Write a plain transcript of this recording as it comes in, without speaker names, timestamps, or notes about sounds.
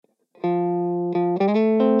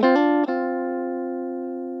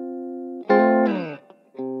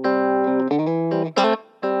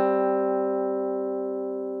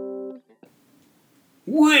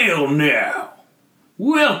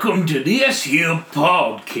Welcome to this here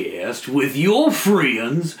podcast with your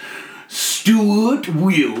friends, Stuart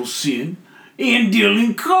Wilson and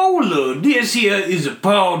Dylan Kohler. This here is a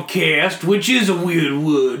podcast, which is a weird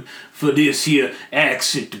word for this here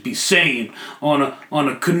accent to be saying on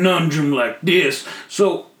a conundrum like this.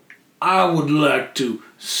 So I would like to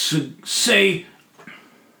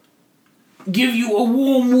give you a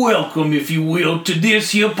warm welcome, if you will, to this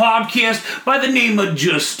here podcast by the name of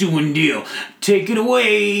Just Doing Deal. Take it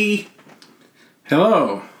away.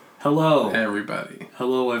 Hello. Hello. Everybody.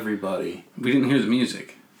 Hello, everybody. We didn't hear the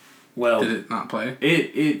music. Well, did it not play?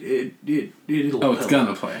 It'll Oh, it's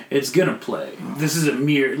gonna play. It's gonna play. This is a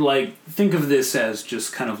mere, think of this as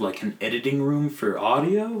just kind of like an editing room for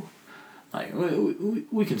audio. Like,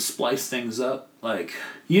 we can splice things up. Like,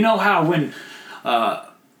 you know how when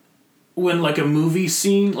like a movie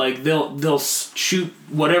scene, like they'll shoot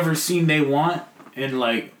whatever scene they want and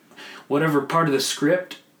like whatever part of the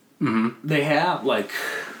script they have, like,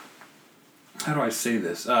 how do I say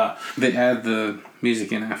this? They add the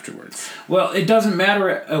music in afterwards. Well, it doesn't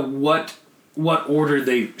matter what order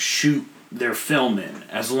they shoot their film in,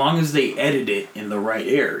 as long as they edit it in the right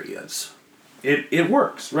areas. It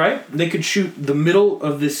works, right? They could shoot the middle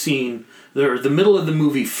of the scene, or the middle of the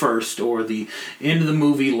movie first, or the end of the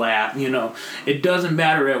movie last. You know, it doesn't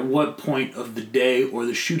matter at what point of the day or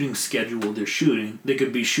the shooting schedule they're shooting. They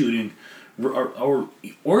could be shooting, or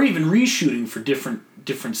even reshooting for different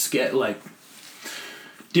different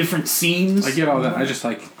scenes. I get all that. I just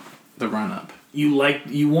like the run up. You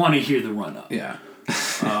want to hear the run up. Yeah.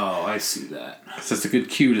 Oh, I see that. So it's a good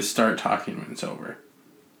cue to start talking when it's over.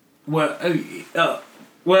 Well,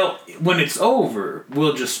 when it's over,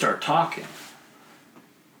 we'll just start talking.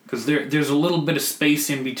 Because there's a little bit of space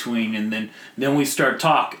in between, and then we start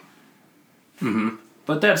talking. Mm-hmm.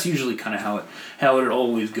 But that's usually kind of how it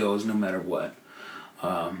always goes, no matter what.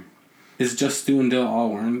 Is Just Doing Dill all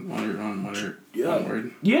one word?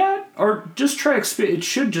 Yeah, or just try it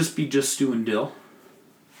should just be Just Doing Dill.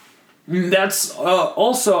 That's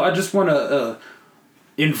also, I just want to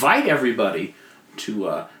invite everybody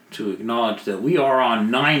to acknowledge that we are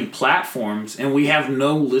on 9 platforms and we have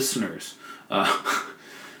no listeners.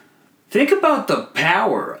 Think about the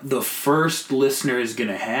power the first listener is going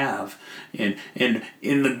to have in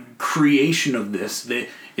the creation of this.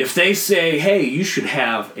 If they say, hey, you should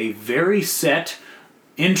have a very set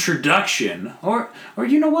introduction, or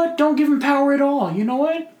you know what, don't give them power at all. You know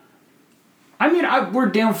what? I mean, we're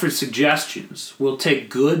down for suggestions. We'll take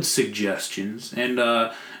good suggestions, and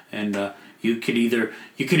you could either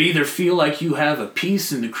feel like you have a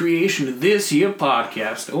piece in the creation of this here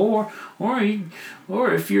podcast, or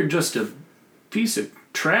if you're just a piece of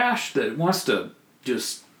trash that wants to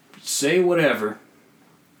just say whatever,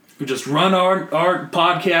 we just run our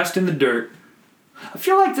podcast in the dirt. I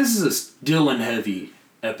feel like this is a Dylan heavy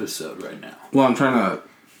episode right now. Well, I'm trying to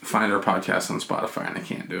find our podcast on Spotify and I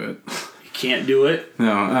can't do it. You can't do it?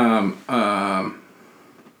 No.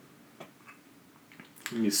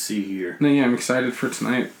 Let me see here. No, yeah, I'm excited for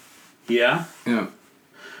tonight. Yeah? Yeah.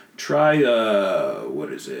 Try,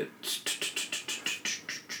 what is it?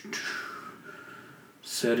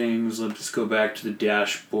 Settings, let's go back to the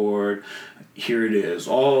dashboard. Here it is.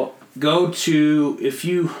 Go to,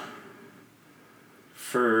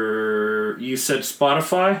 you said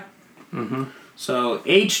Spotify? Mm-hmm. So,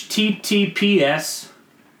 HTTPS,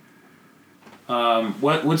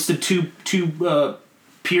 what's the two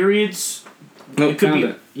periods? Nope, found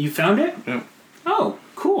it. You found it? Yeah. Oh,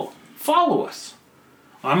 cool. Follow us.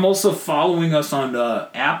 I'm also following us on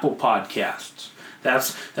Apple Podcasts.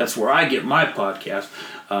 That's where I get my podcast,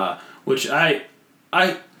 which I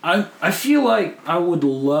feel like I would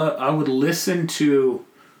listen to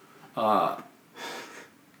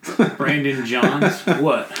Brandon Johns.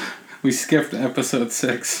 What? We skipped episode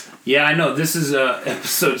 6. Yeah, I know. This is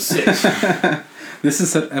episode 6. This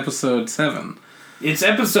is episode 7. It's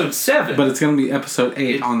episode 7. But it's going to be episode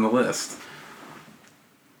 8 on the list.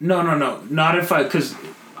 No. Not if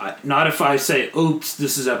I say, oops,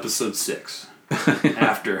 this is episode 6.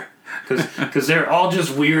 After. Because they're all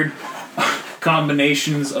just weird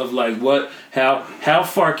combinations of like, how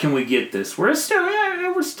far can we get this? We're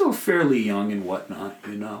still fairly young and whatnot,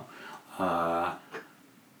 you know.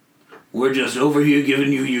 We're just over here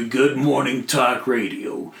giving you your good morning talk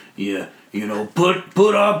radio. Yeah. You know, put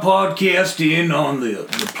our podcast in on the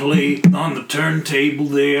turntable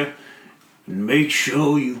there, and make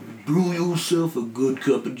sure you brew yourself a good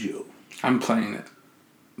cup of joe. I'm playing it,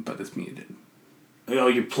 but it's muted. Oh,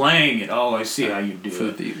 you're playing it. Oh, I see how you do For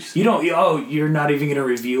it. the views. You don't. Oh, you're not even gonna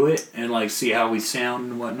review it and like see how we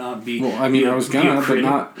sound and whatnot. Well, I mean, I was gonna, but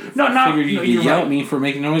not. No, not. Figured you'd You're yell right. at me for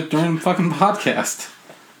making noise during the fucking podcast.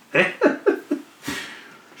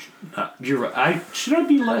 You're right. Should I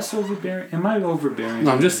be less overbearing? Am I overbearing?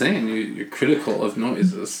 No, I'm just saying you're critical of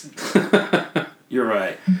noises. You're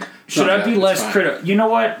right. Should not I be bad, less it's fine. critical? You know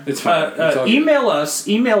what? It's fine. It's all good. Email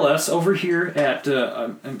us over here at.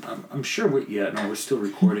 I'm sure we're still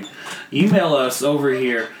recording. Email us over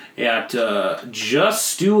here at Just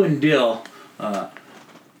Stew and Dill.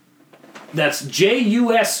 That's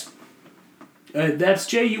JUS. That's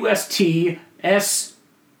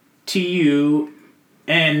JUSTSTUNDILL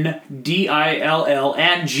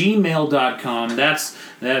at gmail.com. That's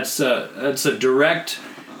a direct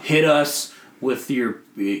hit us with your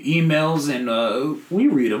emails, and we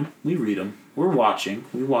read them. We're watching.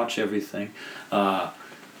 We watch everything. We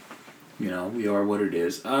are what it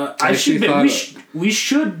is. We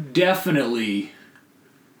should definitely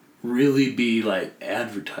really be like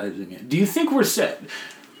advertising it. Do you think we're set?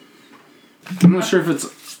 I'm not sure if it's.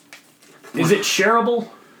 Is it shareable?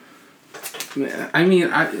 I mean,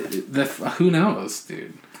 who knows,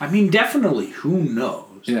 dude? I mean, definitely. Who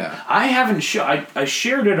knows? Yeah. I haven't. I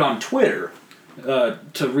shared it on Twitter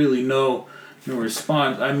to really know no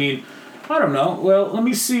response. I mean, I don't know. Well, let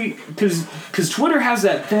me see, because Twitter has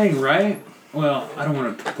that thing, right? Well, I don't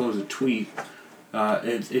want to propose a tweet.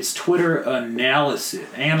 It's Twitter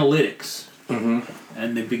analytics,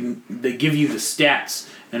 and they give you the stats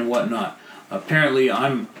and whatnot. Apparently,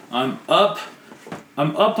 I'm up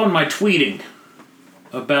on my tweeting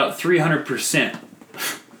about 300%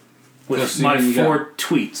 with my 4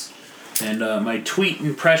 tweets, and my tweet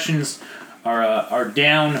impressions are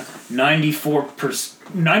down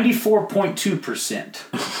 94.2%.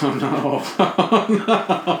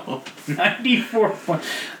 Oh no! 94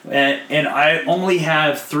 and I only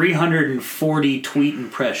have 340 tweet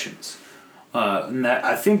impressions. And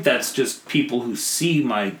I think that's just people who see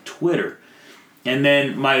my Twitter. And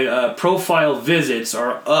then my profile visits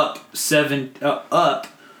are up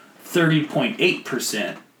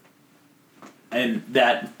 30.8%. And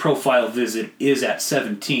that profile visit is at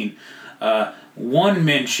 17. One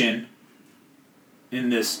mention in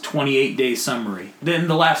this 28-day summary. Then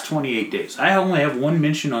the last 28 days. I only have one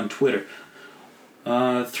mention on Twitter.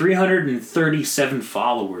 337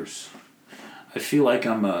 followers. I feel like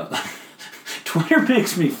I'm a... Twitter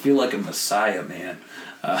makes me feel like a messiah, man.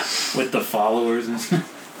 With the followers and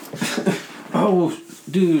stuff. Oh,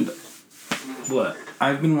 dude. What?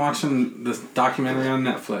 I've been watching this documentary on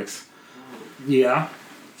Netflix. Yeah.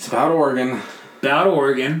 It's about Oregon. About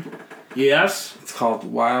Oregon. Yes. It's called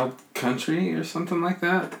Wild Country or something like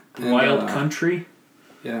that. And, Wild Country.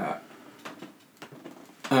 Yeah.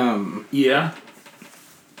 Yeah.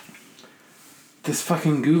 This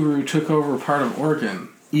fucking guru took over part of Oregon.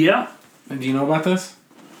 Yeah. Do you know about this?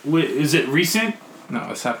 Is it recent? No,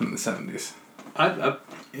 this happened in the 70s.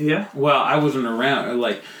 Yeah. Well, I wasn't around.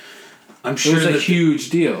 Like, I'm sure it was a huge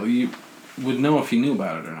deal. You would know if you knew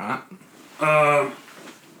about it or not.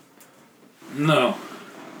 No.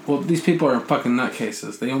 Well, these people are fucking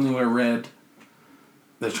nutcases. They only wear red.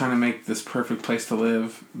 They're trying to make this perfect place to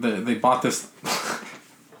live. They bought this...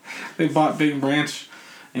 They bought Big Branch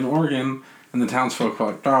in Oregon, and the townsfolk were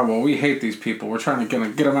like, oh, well, we hate these people. We're trying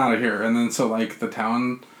to get them out of here. And then so, like, the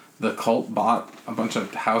cult bought a bunch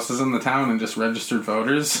of houses in the town and just registered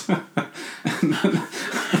voters. And then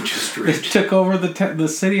they took over the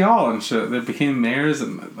city hall and shit. They became mayors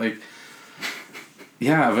and, like...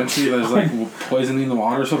 Yeah, eventually there's, like, poisoning the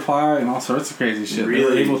water supply and all sorts of crazy shit. Really? They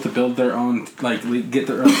were able to build their own, like, get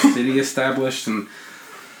their own city established, and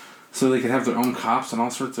so they could have their own cops and all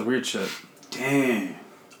sorts of weird shit. Dang.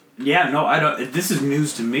 Yeah, no, I don't... This is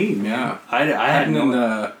news to me, man. Yeah. I had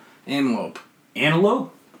no... Antelope.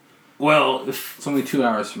 Antelope? Well, It's only 2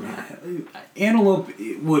 hours from here. Antelope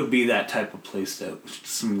would be that type of place that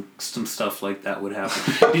some stuff like that would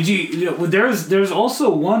happen. Did you... There's also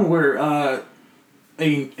one where...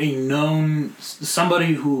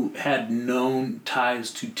 somebody who had known ties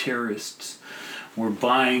to terrorists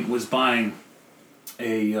was buying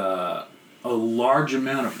a large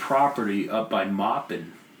amount of property up by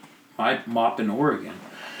Maupin, Oregon,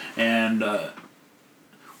 and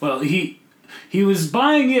he was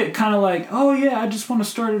buying it kind of like, oh yeah, I just want to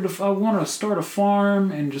start a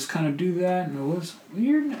farm and just kind of do that, and it was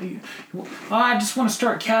I just want to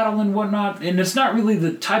start cattle and whatnot, and it's not really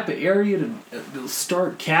the type of area to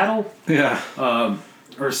start cattle. Yeah.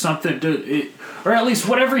 Or something or at least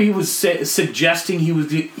whatever he was suggesting he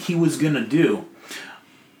was gonna do.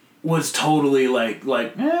 was totally like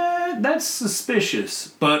that's suspicious.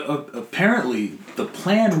 But apparently the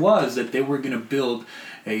plan was that they were going to build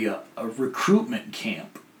a recruitment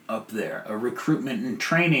camp up there, a recruitment and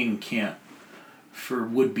training camp for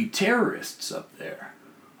would-be terrorists up there.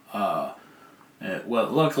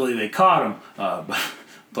 Well, luckily they caught him,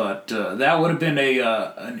 but that would have been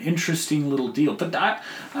an interesting little deal. But I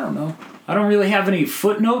don't know. I don't really have any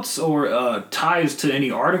footnotes or ties to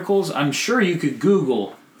any articles. I'm sure you could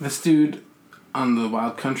Google. This dude on the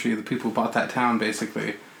Wild Country, the people who bought that town,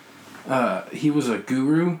 basically, he was a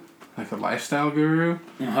guru, like a lifestyle guru.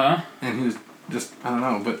 Uh-huh. And he was just, I don't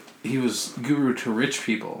know, but he was guru to rich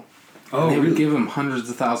people. Oh, and they really? would give him hundreds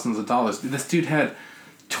of thousands of dollars. This dude had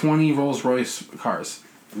 20 Rolls-Royce cars.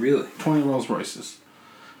 Really? 20 Rolls-Royces.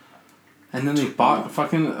 And then they bought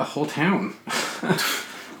fucking a whole town.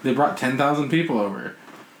 They brought 10,000 people over.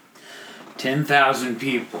 10,000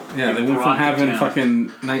 people. Yeah, they went from having town.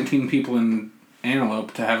 fucking 19 people in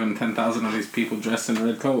Antelope to having 10,000 of these people dressed in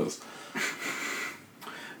red clothes.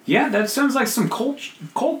 Yeah, that sounds like some cult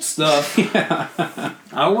stuff. Yeah.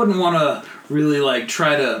 I wouldn't want to really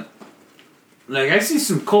try to. I see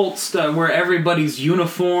some cult stuff where everybody's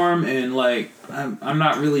uniform and I'm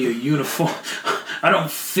not really a uniform. I don't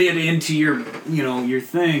fit into your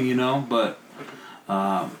thing, but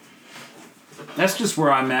that's just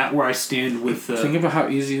where I'm at, where I stand with. Think about how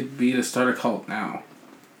easy it'd be to start a cult now.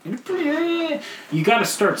 You got to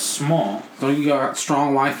start small. Don't you got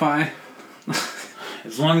strong Wi-Fi?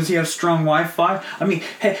 As long as you have strong Wi-Fi. I mean,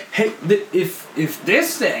 hey, if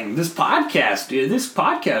this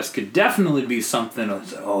podcast could definitely be something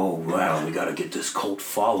of, oh, wow, we got to get this cult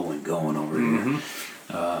following going over here.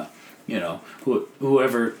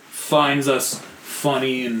 Whoever finds us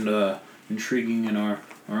funny and intriguing in our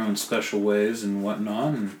own special ways and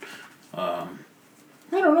whatnot. And I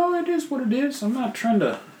don't know, it is what it is. I'm not trying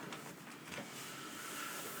to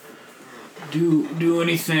do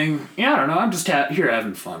anything. Yeah, I don't know. I'm just here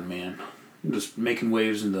having fun, man. I'm just making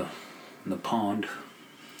waves in the pond.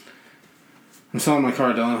 I'm selling my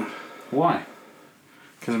car, Dylan. Why?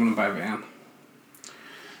 Because I'm going to buy a van.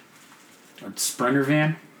 A Sprinter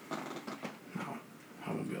van? No, I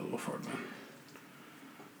won't be able to afford one.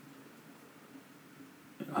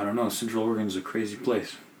 I don't know. Central Oregon's a crazy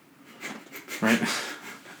place. Right?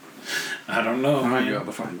 I don't know. I might be able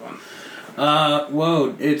to find one.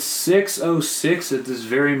 Whoa, it's 6:06 at this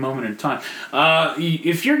very moment in time.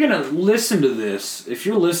 If you're gonna listen to this, if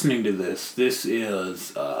you're listening to this, this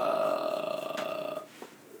is,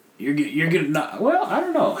 you're gonna, well, I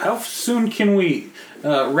don't know. How soon can we,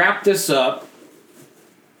 wrap this up?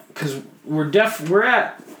 Cause we're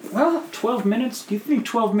at, 12 minutes? Do you think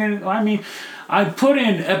 12 minutes? I mean, I put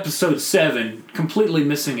in episode 7, completely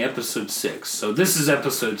missing episode 6. So this is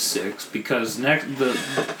episode 6 because the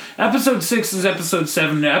episode 6 is episode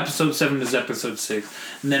 7, episode 7 is episode 6,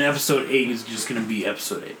 and then episode 8 is just going to be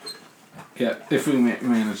episode 8. Yeah, if we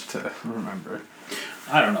manage to remember.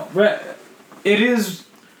 I don't know.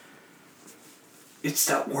 It's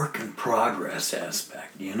that work in progress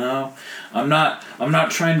aspect, I'm not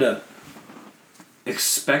trying to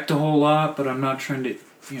expect a whole lot, but I'm not trying to,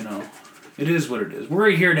 it is what it is.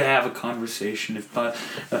 We're here to have a conversation.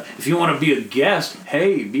 If you want to be a guest,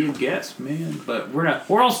 hey, be a guest, man. But we're not.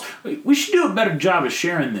 We should do a better job of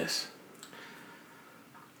sharing this.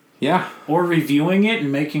 Yeah. Or reviewing it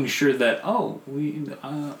and making sure that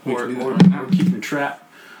we're keeping trap.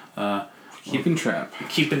 Keeping trap.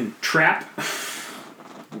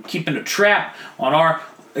 We're keeping a trap on our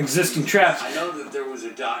existing traps. I know that there was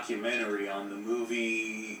a documentary on the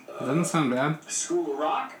movie. Doesn't sound bad. School of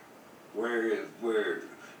Rock, where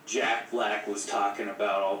Jack Black was talking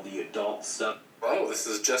about all the adult stuff. Whoa, this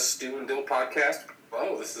is Just Stu and Dill podcast.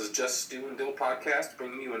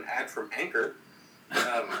 Bringing you an ad from Anchor.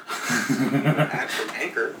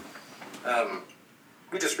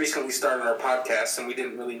 We just recently started our podcast and we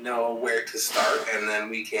didn't really know where to start, and then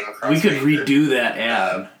we came across. We could Anchor. Redo that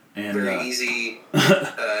ad. And, very easy,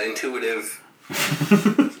 intuitive.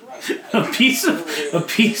 A piece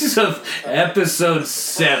of episode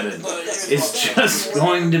 7 is just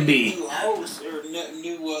going to be.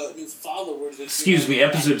 New followers. Excuse me,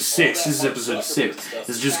 episode 6. This is episode 6.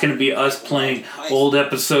 It's just going to be us playing old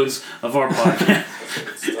episodes of our podcast.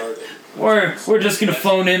 We're just going to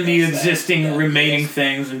phone in the existing remaining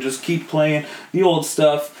things and just keep playing the old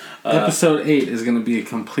stuff. Episode 8 is going to be a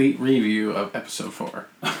complete review of episode 4.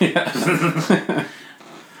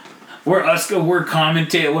 We're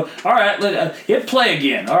commentating. All right, hit play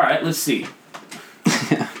again. All right, let's see.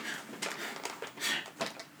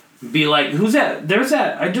 Be like, who's that? There's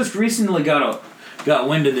that. I just recently got got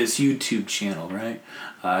wind of this YouTube channel, right?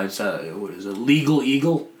 It's what is it, Legal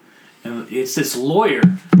Eagle, and it's this lawyer,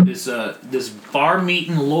 this bar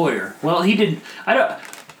meeting lawyer. Well, he didn't. I don't.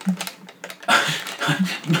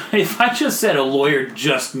 If I just said a lawyer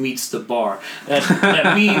just meets the bar,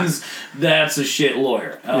 that means that's a shit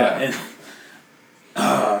lawyer.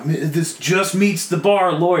 This just meets the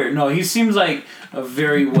bar lawyer. No, he seems like a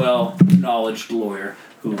very well knowledged lawyer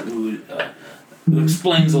who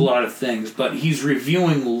explains a lot of things. But he's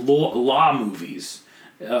reviewing law movies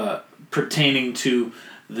pertaining to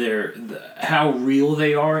how real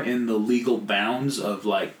they are in the legal bounds of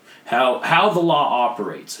like how the law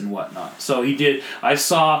operates and whatnot. So I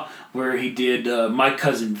saw where he did My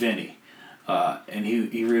Cousin Vinny. And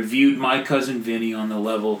he reviewed My Cousin Vinny on the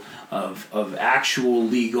level of actual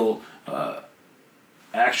legal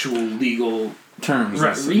terms.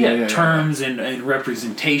 Terms and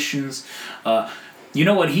representations. You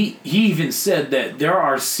know what? He even said that there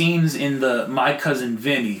are scenes in the My Cousin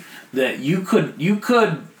Vinny that you could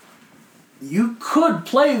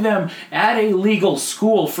play them at a legal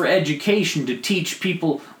school for education to teach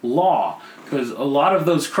people law. Because a lot of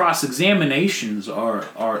those cross-examinations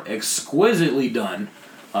are exquisitely done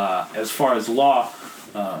as far as law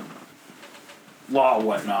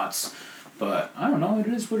whatnots. But I don't know. It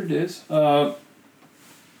is what it is. Man,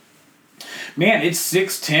 it's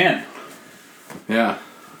 6:10. Yeah.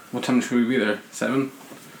 What time should we be there? 7?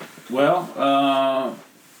 Well,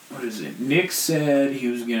 what is it? Nick said he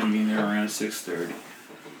was going to be there around 6:30.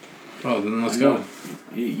 Oh, then let's go.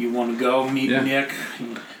 You want to go meet Nick?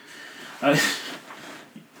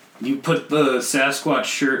 You put the Sasquatch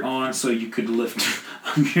shirt on so you could lift.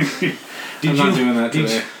 I'm not doing that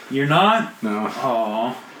today. You're not? No.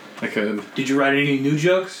 Aw. I could. Did you write any new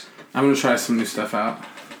jokes? I'm going to try some new stuff out.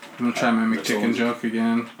 I'm going to try my McChicken joke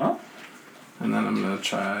again. Oh. And then I'm going to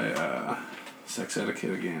try sex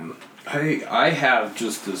etiquette again. I have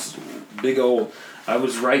just this big old... I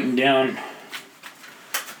was writing down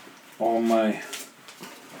all my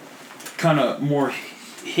kind of more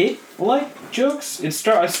hit-like jokes.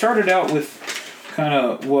 I started out with kind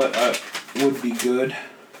of what would be good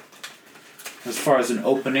as far as an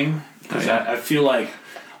opening. Because I feel like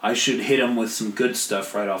I should hit them with some good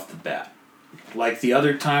stuff right off the bat. Like the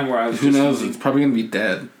other time where I was Who knows? It's probably going to be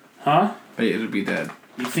dead. Huh? But it'll be dead.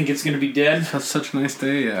 You think it's going to be dead? That's such a nice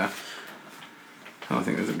day, yeah. I don't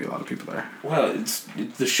think there's going to be a lot of people there. Well,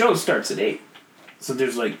 the show starts at 8. So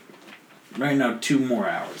there's like, right now, 2 more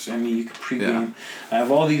hours. I mean, you can pregame. Yeah. I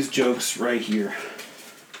have all these jokes right here.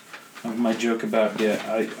 I have my joke about death.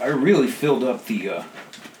 I really filled up the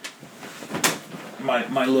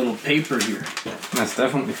my little paper here. That's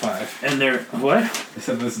definitely 5. And they're... What? I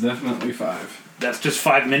said that's definitely 5. That's just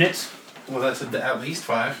 5 minutes? Well, that's at least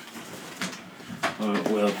 5.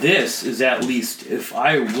 Well, this is at least, if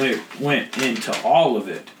I went into all of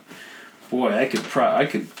it, boy, I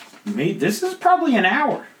could make, this is probably an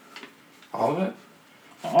hour. All of it?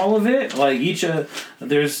 All of it? Like each,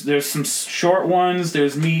 there's some short ones,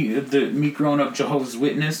 there's me growing up Jehovah's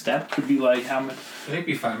Witness, that could be like how much? It'd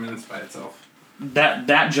be 5 minutes by itself.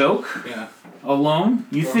 That joke? Yeah. Alone?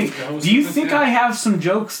 Do you think I have some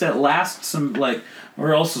jokes that last some, like,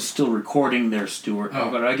 we're also still recording there, Stuart. Oh,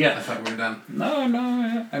 but I thought we were done.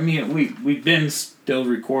 No. I mean, we've been still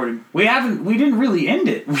recording. We didn't really end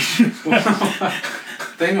it.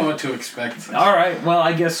 They know what to expect. All right. Well,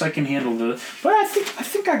 I guess I can handle but I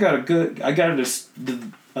think I got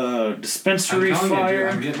a dispensary fire.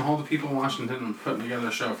 I'm getting a hold of people in Washington and putting together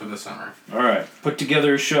a show for this summer. All right. Put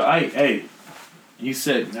together a show. You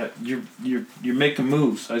said that you're making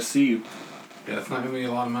moves. I see you. Yeah, it's not going to be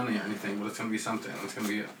a lot of money or anything, but it's going to be something. It's going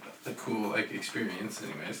to be a cool experience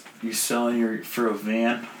anyways. You selling for a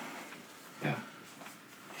van? Yeah.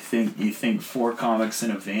 You think 4 comics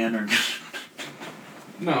in a van are...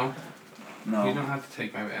 No. You don't have to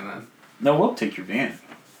take my van then. No, we'll take your van.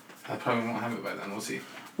 I probably won't have it by then. We'll see.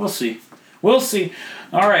 We'll see.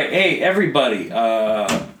 All right. Hey, everybody.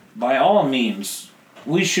 By all means...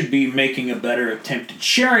 We should be making a better attempt at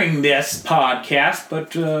sharing this podcast,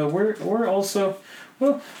 but we're also,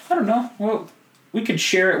 well, I don't know. Well, we could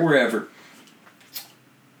share it wherever.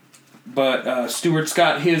 But Stuart's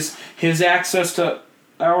got his access to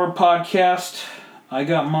our podcast. I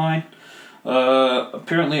got mine.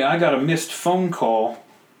 Apparently, I got a missed phone call,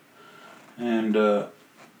 and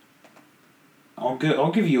I'll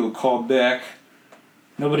give you a call back.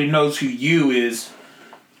 Nobody knows who you is.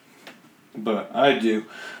 But I do.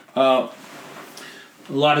 A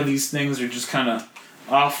lot of these things are just kind of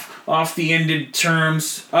off the ended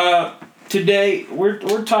terms. today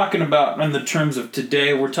we're talking about in the terms of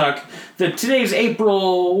today. We're talking that today's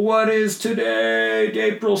April. What is today?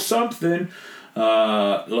 April something.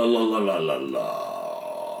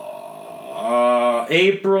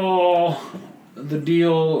 April. The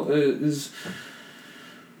deal is.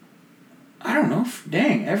 I don't know.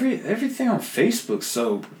 Dang, everything on Facebook's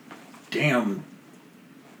so damn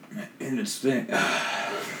in its thing.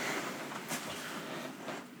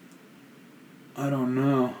 I don't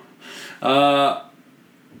know.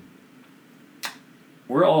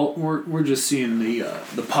 We're just seeing the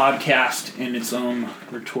podcast in its own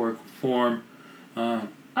rhetorical form. I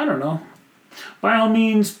don't know. By all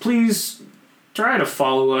means, please try to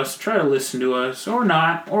follow us, try to listen to us, or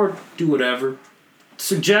not, or do whatever.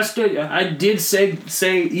 Suggest it. I did say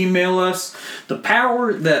email us. The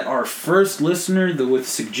power that our first listener with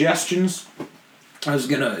suggestions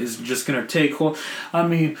is just gonna take hold. I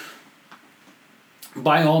mean,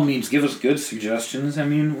 by all means, give us good suggestions. I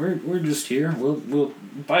mean, we're just here. We'll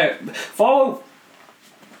follow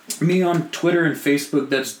me on Twitter and Facebook.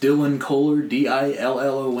 That's Dylan Kohler,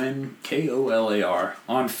 DILLONKOLAR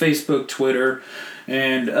on Facebook, Twitter,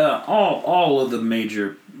 and all of the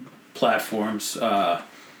major platforms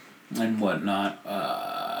and whatnot.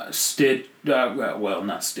 Not Facebook,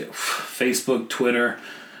 Twitter,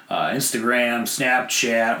 Instagram,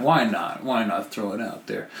 Snapchat. Why not? Why not throw it out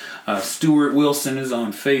there? Stuart Wilson is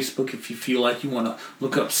on Facebook. If you feel like you want to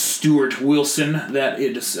look up Stuart Wilson, that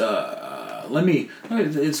is.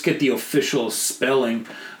 Let's get the official spelling.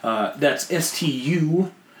 That's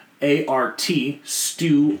Stuart,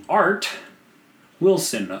 Stuart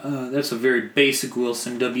Wilson. That's a very basic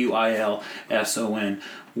Wilson, WILSON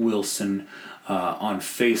Wilson on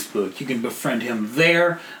Facebook. You can befriend him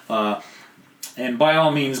there. And by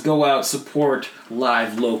all means, go out, support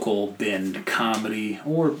live local Bend comedy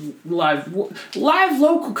or live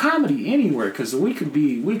local comedy anywhere, because we could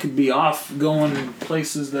be off going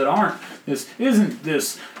places that aren't. This isn't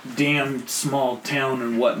this damn small town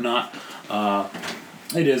and whatnot.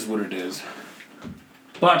 It is what it is.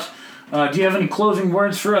 But do you have any closing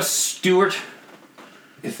words for us, Stuart?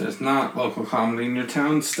 If there's not local comedy in your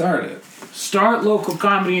town, start it. Start local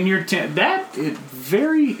comedy in your town. That is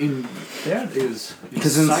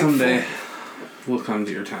because then someday we'll come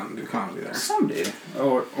to your town and do comedy there. Someday,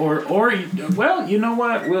 or well, you know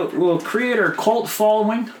what? We'll create our cult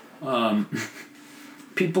following.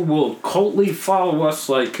 People will cultly follow us,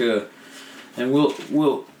 and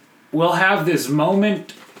we'll have this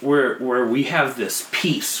moment where we have this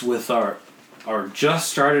peace with our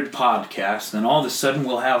just started podcast, and all of a sudden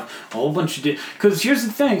we'll have a whole bunch of because here's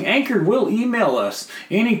the thing, Anchor will email us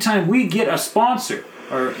anytime we get a sponsor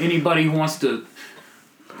or anybody who wants to,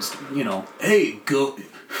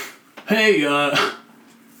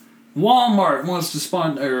 Walmart wants to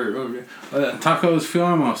sponsor Tacos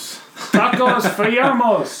Fiormos. Tacos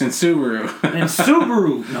Fiormos and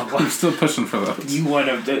Subaru. No, I'm still pushing for those. You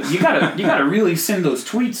gotta really send those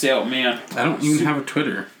tweets out, man. I don't even have a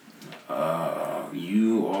Twitter.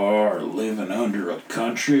 You are living under a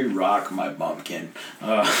country rock, my bumpkin.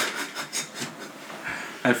 I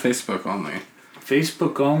have Facebook only.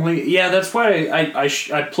 Facebook only? Yeah, that's why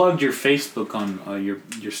I plugged your Facebook on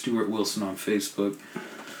your Stuart Wilson on Facebook.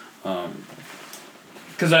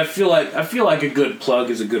 Because I feel like a good plug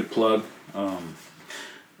is a good plug.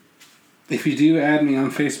 If you do add me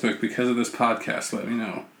on Facebook because of this podcast, let me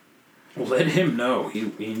know. Let him know.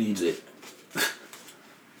 He needs it.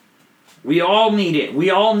 We all need it.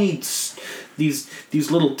 We all need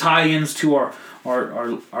these little tie-ins to our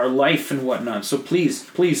life and whatnot. So please,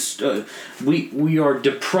 we are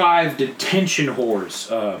deprived attention whores.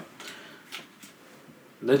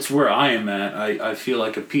 That's where I am at. I feel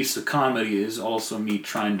like a piece of comedy is also me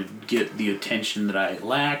trying to get the attention that I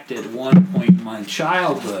lacked at one point in my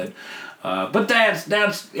childhood. But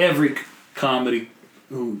that's every comedy,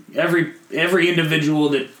 every individual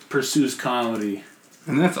that pursues comedy.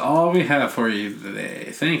 And that's all we have for you today.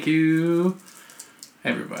 Thank you,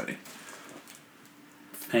 everybody.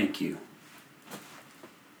 Thank you.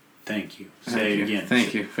 Thank you. Say it again.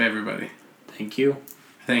 Thank you for everybody. Thank you.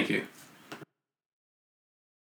 Thank you.